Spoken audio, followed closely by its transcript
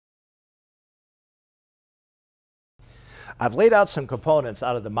I've laid out some components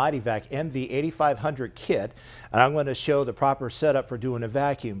out of the Mityvac MV8500 kit, and I'm going to show the proper setup for doing a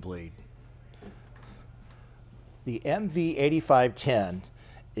vacuum bleed. The MV8510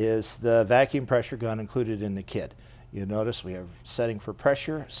 is the vacuum pressure gun included in the kit. You'll notice we have setting for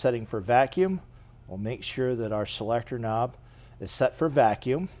pressure, setting for vacuum. We'll make sure that our selector knob is set for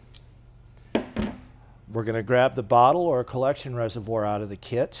vacuum. We're going to grab the bottle or collection reservoir out of the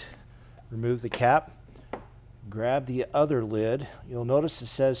kit, remove the cap, grab the other lid. You'll notice it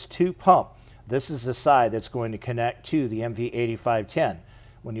says to pump. This is the side that's going to connect to the MV8510.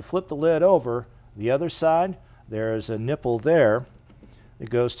 When you flip the lid over, the other side, there is a nipple there. It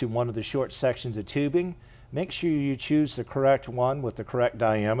goes to one of the short sections of tubing. Make sure you choose the correct one with the correct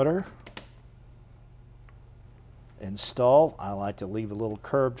diameter. Install. I like to leave a little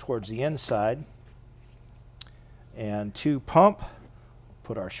curve towards the inside. And to pump,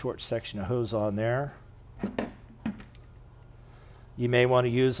 put our short section of hose on there. You may want to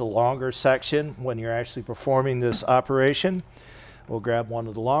use a longer section when you're actually performing this operation. We'll grab one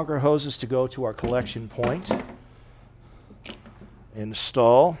of the longer hoses to go to our collection point.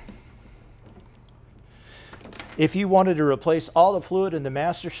 Install. If you wanted to replace all the fluid in the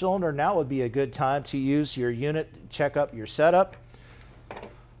master cylinder, now would be a good time to use your unit to check up your setup.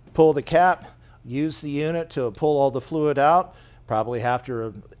 Pull the cap, use the unit to pull all the fluid out. Probably have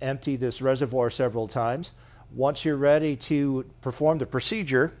to empty this reservoir several times. Once you're ready to perform the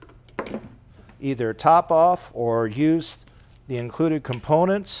procedure, either top off or use the included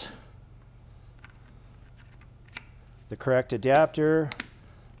components, the correct adapter,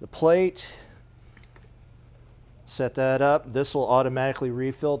 the plate. Set that up. This will automatically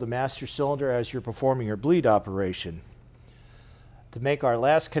refill the master cylinder as you're performing your bleed operation. To make our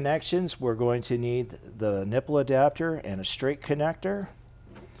last connections, we're going to need the nipple adapter and a straight connector,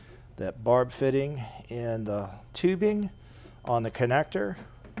 that barb fitting in the tubing on the connector.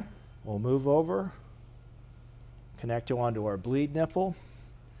 We'll move over, connect it onto our bleed nipple,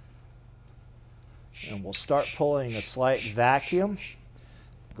 and we'll start pulling a slight vacuum.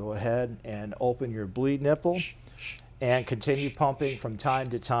 Go ahead and open your bleed nipple and continue pumping from time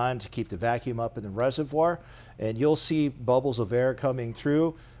to time to keep the vacuum up in the reservoir. And you'll see bubbles of air coming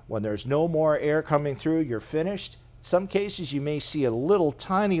through. When there's no more air coming through, you're finished. In some cases, you may see a little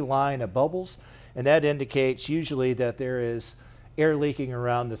tiny line of bubbles, and that indicates usually that there is air leaking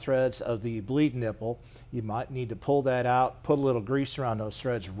around the threads of the bleed nipple. You might need to pull that out, put a little grease around those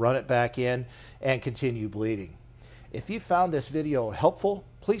threads, run it back in, and continue bleeding. If you found this video helpful,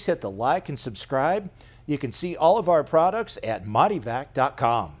 please hit the like and subscribe. You can see all of our products at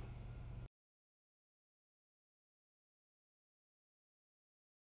Mityvac.com.